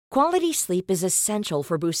Quality sleep is essential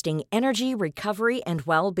for boosting energy, recovery, and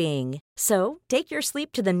well-being. So, take your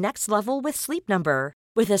sleep to the next level with Sleep Number.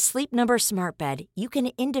 With a Sleep Number smart bed, you can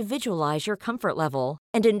individualize your comfort level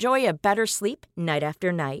and enjoy a better sleep night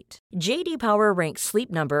after night. J.D. Power ranks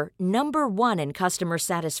Sleep Number number 1 in customer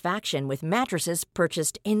satisfaction with mattresses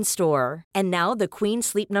purchased in-store. And now the Queen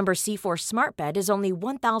Sleep Number C4 smart bed is only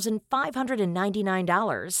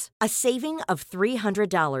 $1,599, a saving of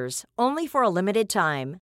 $300, only for a limited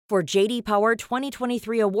time. For J.D. Power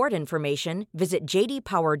 2023 award information, visit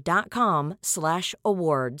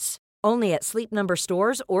jdpower.com/awards. Only at Sleep Number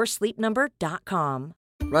stores or sleepnumber.com.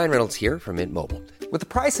 Ryan Reynolds here from Mint Mobile. With the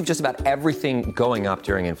price of just about everything going up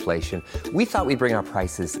during inflation, we thought we'd bring our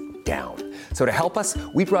prices down. So to help us,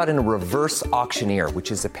 we brought in a reverse auctioneer,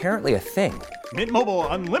 which is apparently a thing. Mint Mobile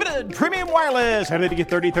Unlimited Premium Wireless. How to get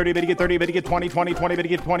 30, 30, bit to get 30, bit to get 20, 20, 20, bit to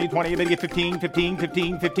get 20, 20, bit to get 15, 15,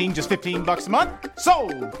 15, 15, just $15 a month?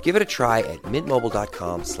 Sold! Give it a try at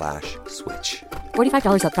mintmobile.com/switch.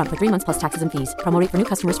 $45 up front for 3 months plus taxes and fees. Promo rate for new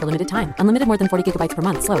customers for limited time. Unlimited more than 40 gigabytes per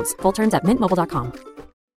month. Slows full terms at mintmobile.com.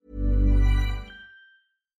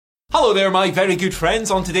 Hello there, my very good friends.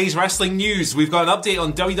 On today's wrestling news, we've got an update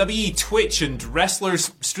on WWE, Twitch, and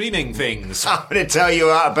wrestlers streaming things. I'm going to tell you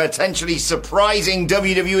about a potentially surprising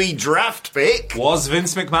WWE draft pick. Was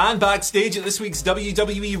Vince McMahon backstage at this week's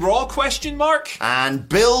WWE Raw, ? And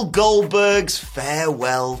Bill Goldberg's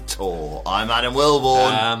farewell tour. I'm Adam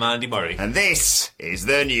Wilborn. I'm Andy Murray. And this is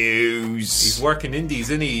the news. He's working indies,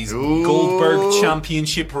 isn't he? He's Ooh. Goldberg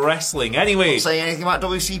Championship Wrestling. Anyway. Not saying anything about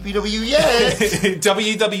WCPW yet.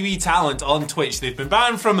 WWE talent on Twitch. They've been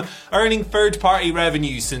banned from earning third-party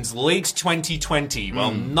revenue since late 2020.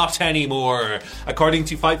 Well, not anymore. According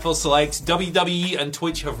to Fightful Select, WWE and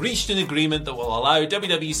Twitch have reached an agreement that will allow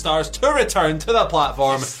WWE stars to return to the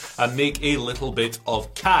platform and make a little bit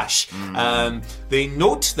of cash. They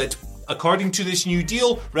note that according to this new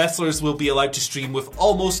deal, wrestlers will be allowed to stream with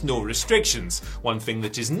almost no restrictions. One thing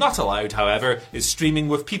that is not allowed, however, is streaming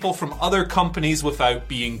with people from other companies without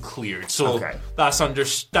being cleared. So that's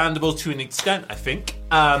understandable to an extent, I think.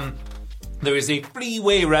 There is a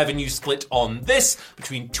three-way revenue split on this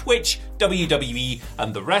between Twitch, WWE,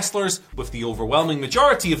 and the wrestlers, with the overwhelming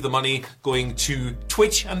majority of the money going to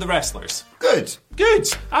Twitch and the wrestlers. Good,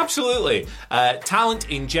 absolutely. Talent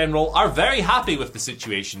in general are very happy with the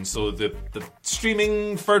situation. So the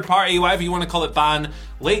streaming third party, whatever you want to call it, ban,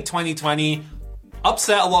 late 2020,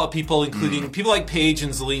 upset a lot of people, including people like Paige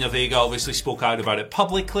and Zelina Vega obviously spoke out about it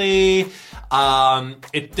publicly.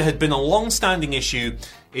 It had been a long-standing issue.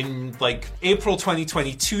 In April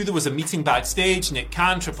 2022, there was a meeting backstage. Nick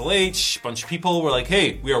Khan, Triple H, a bunch of people were like,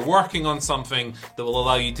 hey, we are working on something that will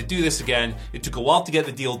allow you to do this again. It took a while to get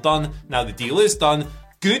the deal done. Now the deal is done.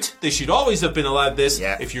 Good. They should always have been allowed this.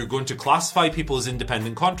 Yeah. If you're going to classify people as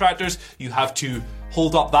independent contractors, you have to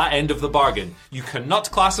hold up that end of the bargain. You cannot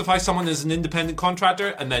classify someone as an independent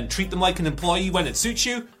contractor and then treat them like an employee when it suits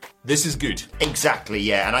you. This is good. Exactly,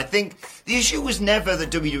 yeah. And I think the issue was never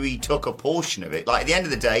that WWE took a portion of it. Like, at the end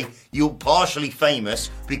of the day, you're partially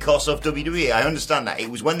famous because of WWE. I understand that.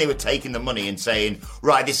 It was when they were taking the money and saying,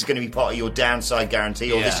 right, this is going to be part of your downside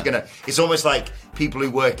guarantee, or this is going to... It's almost like people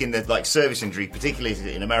who work in the service industry,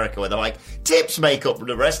 particularly in America, where they're like, tips make up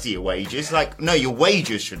the rest of your wages. Like, no, your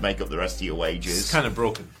wages should make up the rest of your wages. It's kind of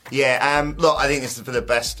broken. Yeah, look, I think this is for the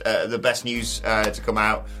best news to come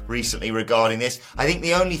out recently regarding this. I think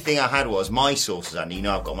the only thing I had was my sources, and you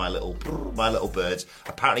know I've got my little birds.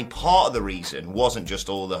 Apparently part of the reason wasn't just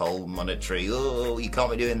all the whole monetary, oh, you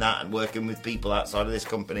can't be doing that and working with people outside of this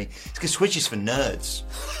company. It's because Twitch is for nerds.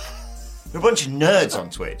 There are a bunch of nerds on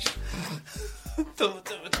Twitch.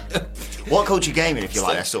 What culture gaming if you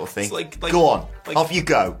like that sort of thing? Go on, off you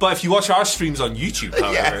go. But if you watch our streams on YouTube,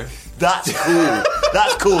 however... That's cool.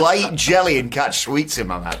 That's cool. I eat jelly and catch sweets in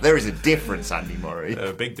my mouth. There is a difference, Andy Murray.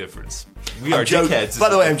 A big difference. We are dickheads. By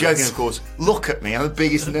the way, I'm joking, of course. Look at me. I'm the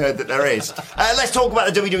biggest nerd that there is. Let's talk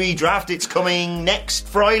about the WWE draft. It's coming next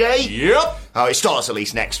Friday. Yep. Oh, it starts at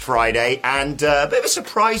least next Friday. And a bit of a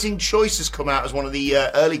surprising choice has come out as one of the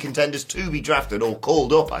early contenders to be drafted, or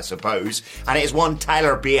called up, I suppose. And it is one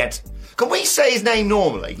Tyler Bate. Can we say his name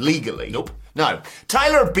normally, legally? Nope. No.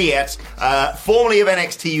 Tyler Bate, formerly of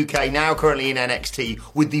NXT UK, now currently in NXT,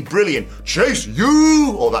 with the brilliant Chase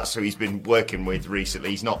U! Or that's who he's been working with recently.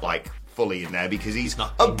 He's not fully in there because he's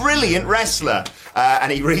a brilliant wrestler.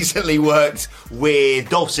 And he recently worked with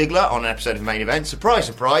Dolph Ziggler on an episode of Main Event. Surprise,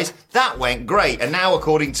 surprise. That went great. And now,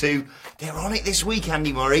 according to, they're on it this week,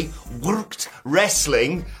 Andy Murray, Worked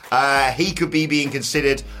Wrestling, he could be being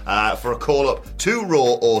considered for a call-up to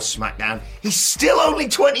Raw or SmackDown. He's still only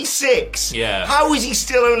 26. Yeah. How is he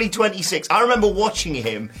still only 26? I remember watching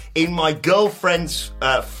him in my girlfriend's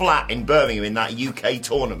flat in Birmingham in that UK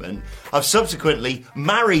tournament. I've subsequently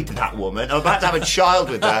married that woman. I'm about to have a child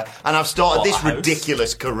with her, and I've started this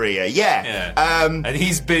ridiculous career. Yeah. And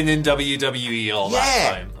he's been in WWE all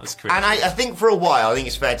that time. That's crazy. And I think for a while, I think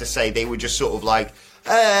it's fair to say they were just sort of like,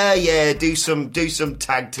 do some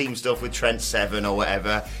tag team stuff with Trent Seven or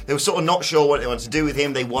whatever. They were sort of not sure what they wanted to do with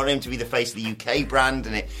him. They wanted him to be the face of the UK brand,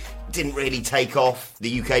 and it didn't really take off.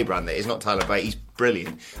 The UK brand, that is, not Tyler Bate. He's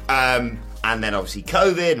brilliant. And then obviously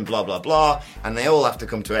COVID and blah, blah, blah. And they all have to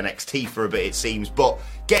come to NXT for a bit, it seems. But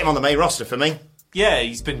get him on the main roster for me. Yeah,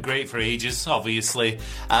 he's been great for ages, obviously.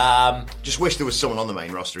 Just wish there was someone on the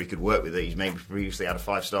main roster he could work with that he's maybe previously had a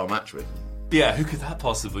 5-star match with. Yeah, who could that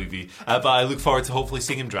possibly be? But I look forward to hopefully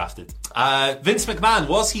seeing him drafted. Vince McMahon,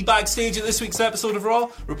 was he backstage at this week's episode of Raw?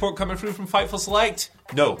 Report coming through from Fightful Select?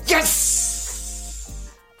 No.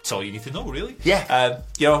 Yes! That's all you need to know, really. Yeah.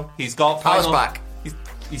 He's got Power's final... back.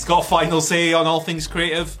 He's got final say on all things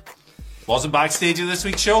creative. Wasn't backstage at this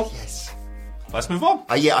week's show. Yes. Let's move on.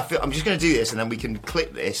 I'm just going to do this, and then we can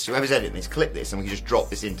clip this. Whoever's editing this, clip this, and we can just drop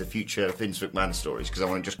this into future Vince McMahon stories, because I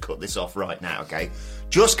want to just cut this off right now, okay?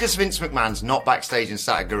 Just because Vince McMahon's not backstage and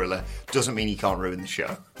sat at Gorilla doesn't mean he can't ruin the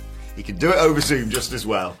show. He can do it over Zoom just as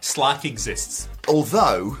well. Slack exists.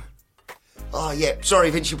 Although... Oh, yeah, sorry,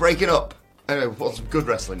 Vince, you're breaking up. Anyway, we've got some good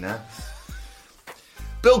wrestling now.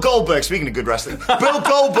 Bill Goldberg, speaking of good wrestling, Bill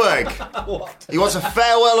Goldberg! What? He wants a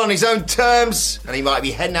farewell on his own terms, and he might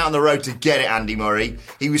be heading out on the road to get it, Andy Murray.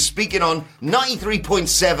 He was speaking on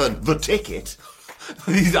 93.7, The Ticket.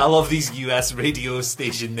 I love these US radio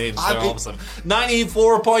station names, they're awesome.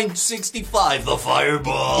 94.65, The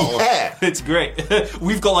Fireball. Yeah. It's great.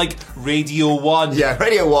 We've got like Radio 1. Yeah,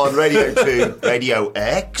 Radio 1, Radio 2, Radio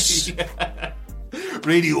X. Yeah.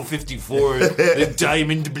 Radio 54, The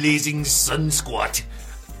Diamond Blazing Sun Squat.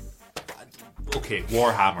 Okay,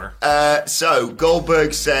 Warhammer. So,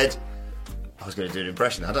 Goldberg said... I was going to do an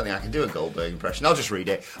impression. I don't think I can do a Goldberg impression. I'll just read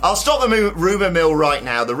it. I'll stop the rumour mill right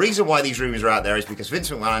now. The reason why these rumours are out there is because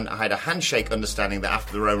Vince McMahon had a handshake understanding that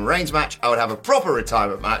after the Roman Reigns match, I would have a proper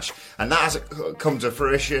retirement match, and that has come to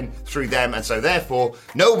fruition through them, and so therefore,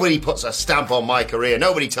 nobody puts a stamp on my career.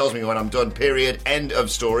 Nobody tells me when I'm done, period. End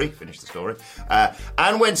of story. Finish the story.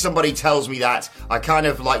 And when somebody tells me that, I kind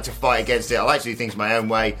of like to fight against it. I like to do things my own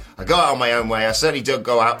way. I go out on my own way. I certainly don't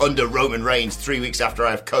go out under Roman Reigns 3 weeks after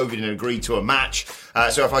I have COVID and agreed to a match.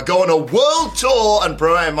 So if I go on a world tour and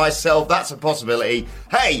promote myself, that's a possibility.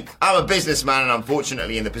 Hey, I'm a businessman, and I'm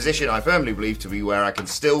fortunately in the position I firmly believe to be where I can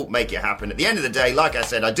still make it happen. At the end of the day, like I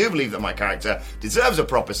said, I do believe that my character deserves a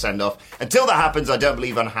proper send-off. Until that happens, I don't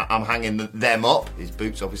believe I'm hanging them up, his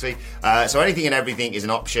boots obviously. So anything and everything is an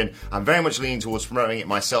option. I'm very much leaning towards promoting it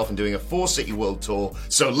myself and doing a 4-city world tour.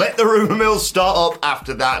 So let the rumour mill start up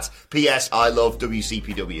after that. P.S. I love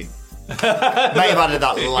WCPW. May have added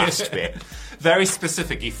that last bit. Very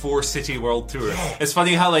specific, a 4-city world tour. It's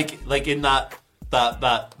funny how like in that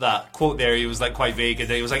quote there, he was like quite vague, and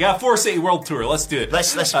then he was like, 4-city world tour, let's do it.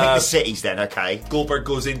 Let's pick the cities then, okay? Goldberg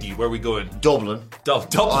goes indie. Where are we going? Dublin.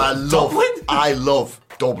 Dublin. I love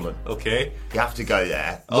Dublin. Okay. You have to go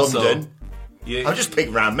there. Also, London. I'll just pick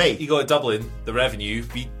around me. You go to Dublin, the revenue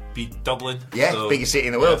beat Dublin. Yeah, so, biggest city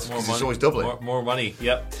in the world, because it's always Dublin. More money,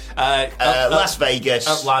 yep. Las Vegas.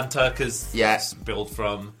 Atlanta, because it's built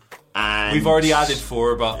from... And we've already added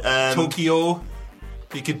 4, but Tokyo,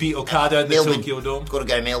 you could beat Okada in the Melbourne. Tokyo Dome. Got to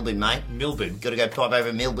go Melbourne, mate. Melbourne. Got to go pop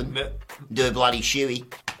over Melbourne. Do a bloody shoey.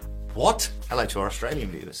 What? Hello to our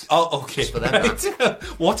Australian viewers. Oh, okay. Just for them,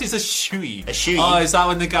 what is a shoey? A shoey. Oh, is that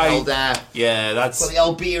when the guy... Yeah, that's... Got the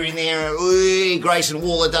old beer in there. Ooh, Grayson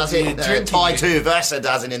Waller does it. Tai Tuivasa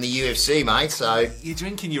does it in the UFC, mate, so... You're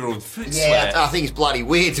drinking your own foot Yeah, sweat. I think it's bloody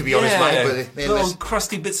weird, to be honest, mate. But little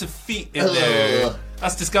crusty bits of feet in there.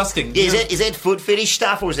 That's disgusting. Is it foot fetish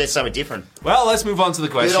stuff, or is that something different? Well, let's move on to the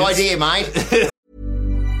questions. Good idea, mate.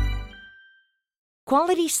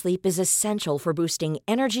 Quality sleep is essential for boosting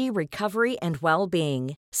energy, recovery, and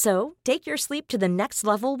well-being. So, take your sleep to the next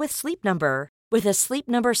level with Sleep Number. With a Sleep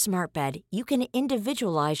Number smart bed, you can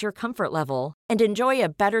individualize your comfort level and enjoy a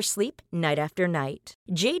better sleep night after night.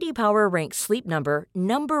 J.D. Power ranks Sleep Number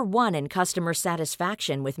number 1 in customer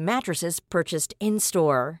satisfaction with mattresses purchased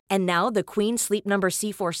in-store. And now the Queen Sleep Number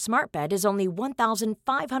C4 smart bed is only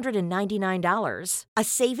 $1,599, a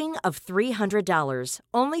saving of $300,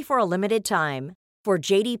 only for a limited time. For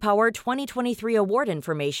JD Power 2023 award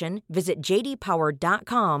information, visit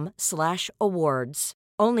jdpower.com/awards.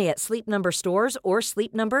 Only at Sleep Number stores or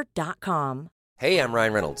sleepnumber.com. Hey, I'm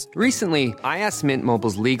Ryan Reynolds. Recently, I asked Mint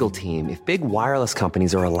Mobile's legal team if big wireless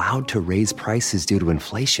companies are allowed to raise prices due to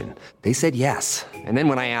inflation. They said yes. And then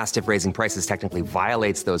when I asked if raising prices technically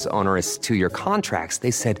violates those onerous 2-year contracts,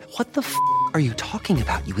 they said, "What the f*** are you talking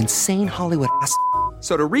about, you insane Hollywood ass?"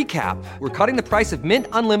 So to recap, we're cutting the price of Mint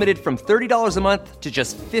Unlimited from $30 a month to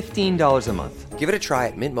just $15 a month. Give it a try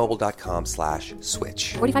at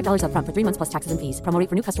mintmobile.com/switch. $45 up front for 3 months plus taxes and fees. Promo rate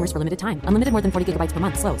for new customers for limited time. Unlimited more than 40 gigabytes per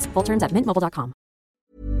month. Slows full terms at mintmobile.com.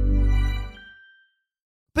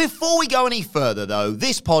 Before we go any further, though,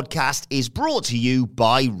 this podcast is brought to you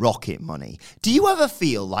by Rocket Money. Do you ever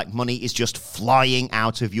feel like money is just flying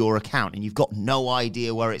out of your account and you've got no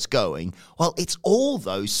idea where it's going? Well, it's all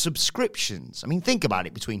those subscriptions. I mean, think about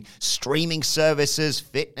it. Between streaming services,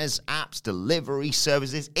 fitness apps, delivery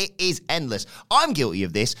services, it is endless. I'm guilty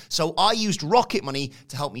of this, so I used Rocket Money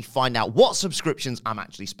to help me find out what subscriptions I'm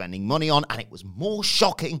actually spending money on, and it was more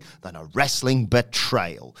shocking than a wrestling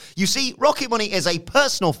betrayal. You see, Rocket Money is a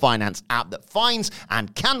personal finance app that finds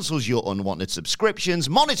and cancels your unwanted subscriptions,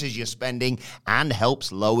 monitors your spending, and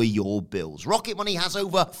helps lower your bills. Rocket Money has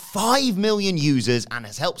over 5 million users and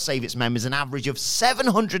has helped save its members an average of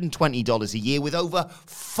 $720 a year, with over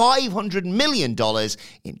 $500 million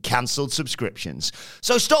in cancelled subscriptions.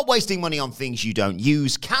 So stop wasting money on things you don't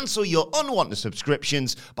use. Cancel your unwanted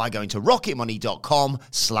subscriptions by going to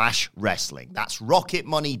rocketmoney.com/wrestling. That's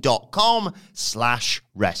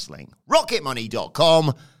rocketmoney.com/wrestling.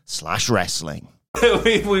 rocketmoney.com/wrestling.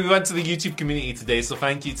 We went to the YouTube community today, so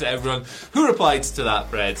thank you to everyone who replied to that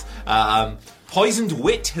thread. Poisoned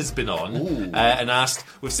Wit has been on and asked,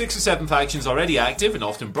 with 6 or 7 factions already active and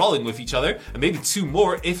often brawling with each other, and maybe 2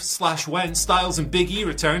 more if/when Styles and Big E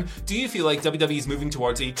return, do you feel like WWE is moving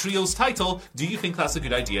towards a trios title? Do you think that's a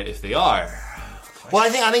good idea if they are? Well, I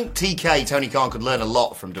think TK, Tony Khan, could learn a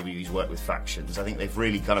lot from WWE's work with factions. I think they've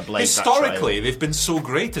really kind of blazed that trail. Historically, they've been so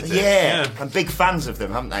great at it. Yeah, and big fans of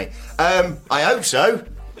them, haven't they? I hope so.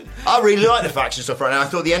 I really like the faction stuff right now. I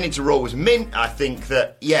thought the ending to Raw was mint. I think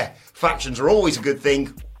that, factions are always a good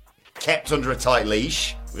thing, kept under a tight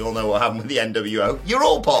leash. We all know what happened with the NWO. You're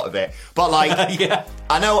all part of it, but yeah.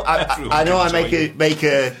 I know I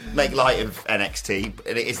make light of NXT,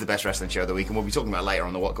 and it is the best wrestling show of the week, and we'll be talking about it later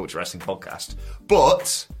on the What Culture Wrestling podcast.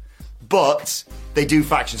 But they do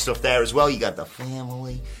faction stuff there as well. You got the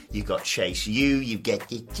family, you got Chase U, you get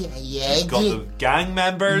the you've got the gang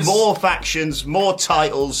members, more factions, more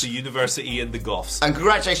titles, the University and the Goths. And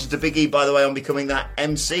congratulations to Big E, by the way, on becoming that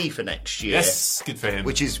MC for next year. Yes, good for him.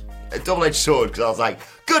 Which is a double-edged sword, because I was like,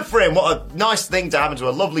 good for him. What a nice thing to happen to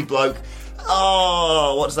a lovely bloke.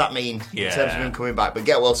 Oh, what does that mean in terms of him coming back? But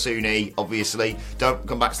get well soon, E, obviously. Don't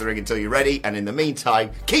come back to the ring until you're ready. And in the meantime,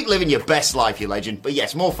 keep living your best life, you legend. But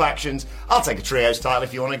yes, more factions. I'll take a trios title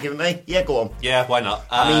if you want to give it me. Yeah, go on. Yeah, why not?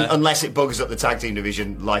 I mean, unless it buggers up the tag team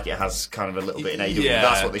division like it has kind of a little bit in AEW. Yeah,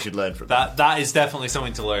 that's what they should learn from that is definitely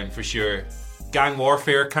something to learn, for sure. Gang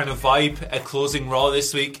warfare kind of vibe at closing Raw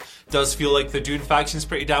this week. Does feel like they're doing factions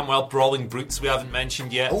pretty damn well. Brawling Brutes we haven't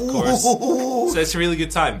mentioned yet, of course. So it's a really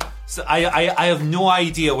good time. So I have no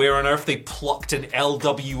idea where on earth they plucked an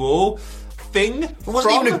LWO thing. It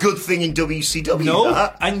wasn't even a good thing in WCW. No,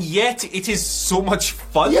 that. And yet it is so much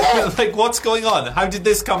fun. Yeah. Like, what's going on? How did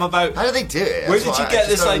this come about? How did they do it? Where did you get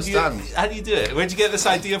this idea? Understand. How do you do it? Where did you get this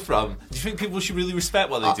idea from? Do you think people should really respect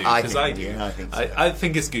what they do? Because I do. I think so. I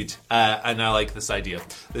think it's good, and I like this idea.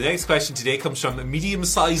 The next question today comes from a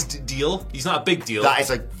medium-sized deal. He's not a big deal. That is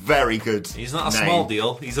a very good He's not a name. small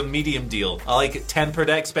deal. He's a medium deal. I like it. Tempered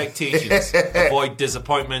expectations. Avoid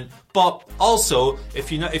disappointment. But also,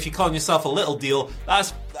 if you're calling yourself a little deal,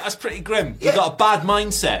 that's pretty grim. You've got a bad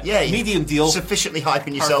mindset. Yeah, medium deal. Sufficiently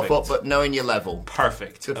hyping yourself up, but knowing your level.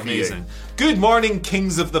 Perfect. Good for Amazing. you. Good morning,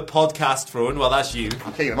 kings of the podcast throne. Well, that's you.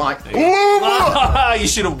 Okay, you mic. You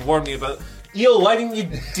should have warned me about. Yo, why didn't you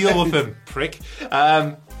deal with him, prick?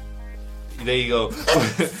 There you go.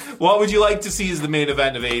 What would you like to see as the main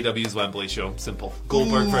event of AEW's Wembley show? Simple.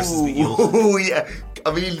 Goldberg versus the Eel. Oh yeah. I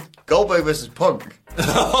mean, Goldberg versus Punk.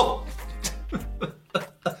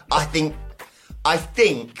 I think.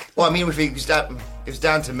 Well, I mean, if it was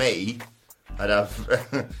down to me, I'd have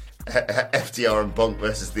FTR and Punk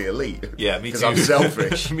versus the Elite. Yeah, me too. Because I'm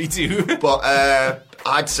selfish. Me too. But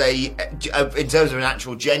I'd say, in terms of an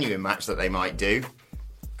actual genuine match that they might do,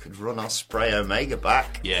 Could run Ospreay Omega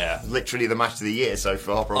back. Yeah. Literally the match of the year so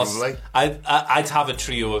far, probably. I'd have a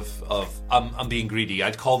trio of I'm being greedy.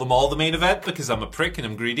 I'd call them all the main event because I'm a prick and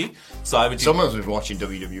I'm greedy. So I would do... Someone's been watching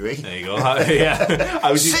WWE. There you go. Yeah.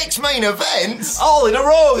 I would do... 6 main events? All in a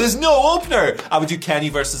row. There's no opener. I would do Kenny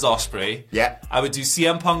versus Ospreay. Yeah. I would do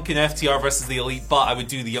CM Punk and FTR versus the Elite, but I would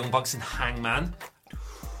do the Young Bucks and Hangman.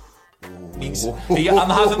 I'm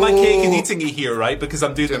having my cake and eating it here, right? Because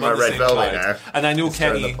I'm doing them on the same card. Now. And I know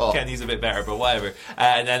Kenny's a bit better, but whatever.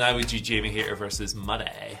 And then I would do Jamie Hayter versus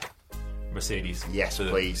Mercedes. Yes,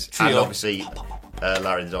 please. Trio. And obviously,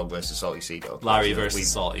 Larry the Dog versus Salty Sea Dog. Larry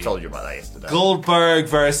versus Salty. We told you about that yesterday. Goldberg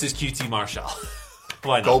versus QT Marshall.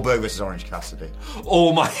 Why not? Goldberg versus Orange Cassidy.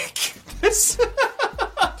 Oh my goodness.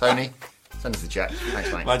 Tony, send us the check.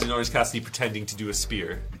 Thanks, mate. Imagine Orange Cassidy pretending to do a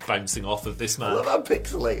spear bouncing off of this man. I love how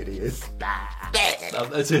pixelated he is.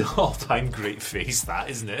 That's an all-time great face, that,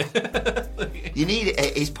 isn't it? You need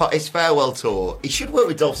his farewell tour. He should work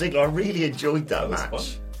with Dolph Ziggler. I really enjoyed that match. Fun.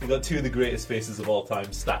 We got two of the greatest faces of all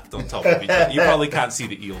time stacked on top of each other. You probably can't see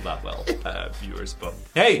the eel that well, viewers, but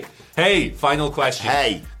hey, final question.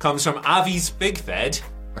 Hey. Comes from Avi's Big Fed.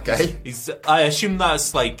 Okay. I assume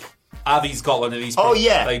that's like Avi's got one of these. Oh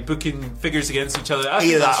yeah, like booking figures against each other.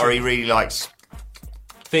 Either that, or he really likes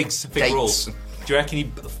fig dates. rolls. Do you reckon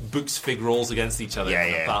he books fig rolls against each other?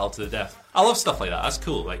 Yeah. Battle to the death. I love stuff like that. That's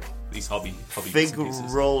cool. Like these hobby Fig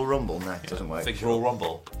roll rumble. No, it doesn't work. Fig roll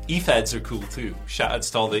rumble. E-feds are cool too. Shout out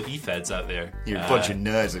to all the E-feds out there. You're a bunch of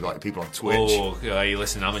nerds that like people on Twitch. Oh, hey,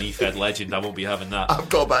 listen, I'm an E-fed legend. I won't be having that. I've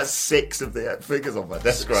got about 6 of the figures on my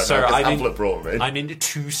desk right Sir, now. I'm in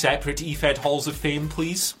 2 separate E-fed halls of fame,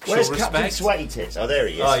 please. Where's Show Captain respect. Sweaty Tits? Oh, there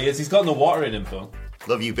he is. Oh, yes, he's got no water in him, though.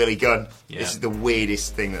 Love you, Billy Gunn. Yeah. This is the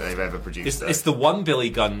weirdest thing that they've ever produced. It's the one Billy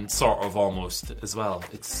Gunn sort of almost as well.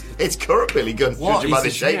 It's current Billy Gunn. What judging by the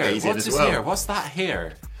is shape hair? that he's in What's as his well. hair? What's that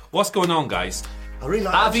hair? What's going on, guys? I really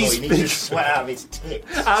like Avi's that. He needs to sweat out of his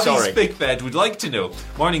tits. Avi's Big Fed would like to know,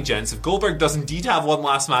 morning gents, if Goldberg does indeed have one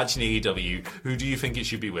last match in AEW, who do you think it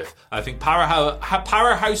should be with? I think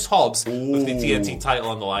Powerhouse Hobbs with the TNT title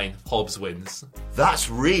on the line. Hobbs wins. That's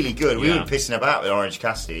really good. We were pissing about with Orange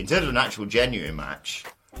Cassidy. In terms of an actual genuine match,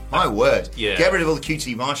 my word. Yeah. Get rid of all the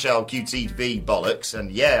QT Marshall, QTV bollocks,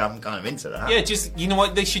 and yeah, I'm kind of into that. Yeah, just, you know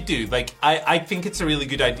what they should do? Like, I think it's a really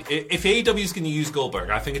good idea. If AEW is going to use Goldberg,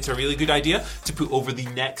 I think it's a really good idea to put over the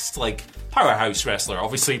next, like, powerhouse wrestler.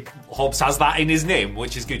 Obviously, Hobbs has that in his name,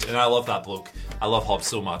 which is good, and I love that bloke. I love Hobbs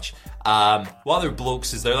so much. What other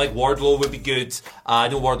blokes is there? Like, Wardlow would be good. I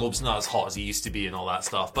know Wardlow's not as hot as he used to be and all that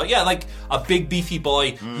stuff. But yeah, like a big beefy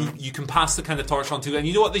boy who you can pass the kind of torch on to. And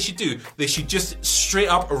you know what they should do? They should just straight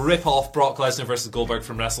up rip off Brock Lesnar versus Goldberg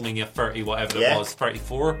from WrestleMania 30, whatever it was.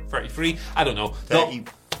 34, 33? I don't know. 30,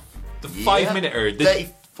 the 5-minute.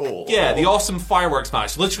 34. Yeah, the awesome fireworks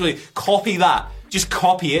match. Literally, copy that. Just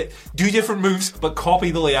copy it. Do different moves, but copy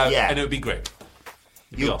the layout, and it would be great.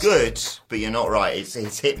 You're good, but you're not right.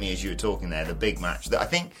 It's hit me as you were talking there, the big match that I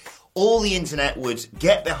think all the internet would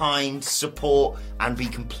get behind, support, and be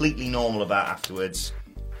completely normal about afterwards.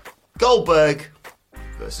 Goldberg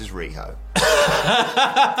versus Riho.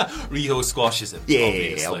 Riho squashes him.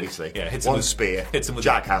 Yeah, obviously. Yeah, hits one him with, spear, hits him with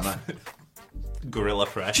jackhammer. Gorilla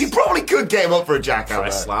press. She probably could get him up for a jackhammer.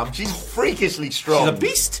 Press slam. She's freakishly strong. She's a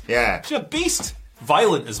beast. Yeah. She's a beast.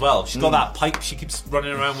 Violent as well. She's got that pipe she keeps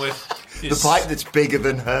running around with. The pipe that's bigger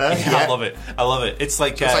than her. Yeah, I love it. I love it. It's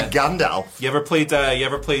like Gandalf. You ever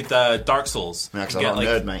played Dark Souls? No, because I'm not a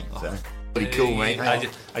nerd, mate. So. Pretty cool, mate.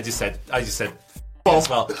 I just said as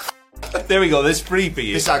well. There we go. There's free for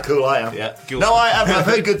you. This is how cool I am. Yeah. Cool. No, I've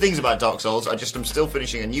heard good things about Dark Souls. I'm still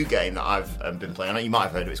finishing a new game that I've been playing. You might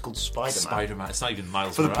have heard of it. It's called Spider-Man. Spider-Man. It's not even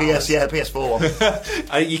Miles for the PS4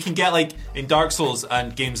 one. You can get, like, in Dark Souls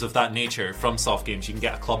and games of that nature from soft games, you can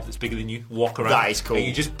get a club that's bigger than you, walk around. That is cool. And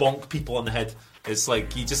you just bonk people on the head. It's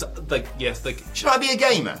like, you just, like, Should I be a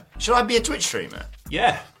gamer? Should I be a Twitch streamer?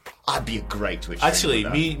 Yeah. I'd be a great Twitch streamer.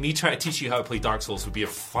 Actually, me trying to teach you how to play Dark Souls would be a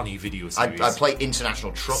funny video series. I play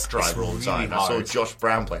International Truck Driver all the time. Really I saw Josh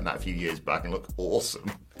Brown playing that a few years back and it looked awesome.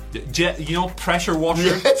 You know, pressure washer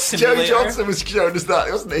Yes, Joe Johnson was showing us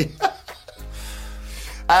that, wasn't he?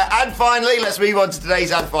 And finally, let's move on to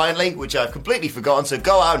today's And Finally, which I've completely forgotten, so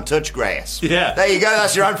go out and touch Grace. Yeah. There you go,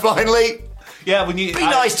 that's your And Finally. Yeah, be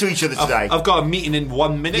nice to each other today. I've got a meeting in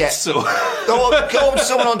 1 minute, so go up to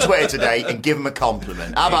someone on Twitter today and give them a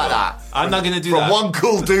compliment. How about that? I'm not going to do that. From one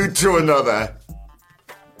cool dude to another.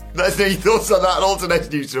 Let's know your thoughts on that and all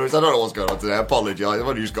today's news stories. I don't know what's going on today. I apologise. I've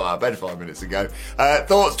only just got out of bed 5 minutes ago.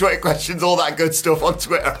 Thoughts, Twitter questions, all that good stuff on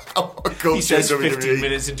Twitter. He says 15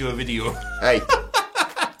 minutes into a video. Hey.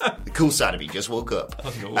 The cool Saturday, just woke up.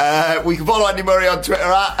 Oh, no. We can follow Andy Murray on Twitter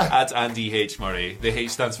at Andy H. Murray. The H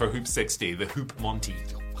stands for Hoop 60, the Hoop Monty.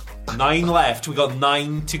 9 left. We got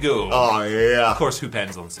 9 to go. Oh, yeah. Of course, Hoop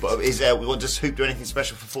ends on 6. But does Hoop do anything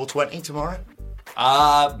special for 420 tomorrow?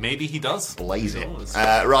 Maybe he does. Blaze it.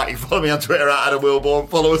 Right, you can follow me on Twitter at Adam Wilborn.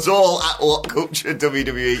 Follow us all at What Culture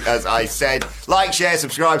WWE, as I said. Like, share,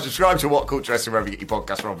 subscribe to What Culture Wrestling wherever you get your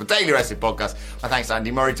podcasts from. For Daily Wrestling Podcast, my thanks to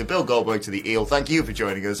Andy Murray, to Bill Goldberg, to The Eel. Thank you for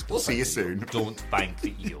joining us. We'll see you soon. Don't thank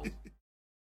The Eel.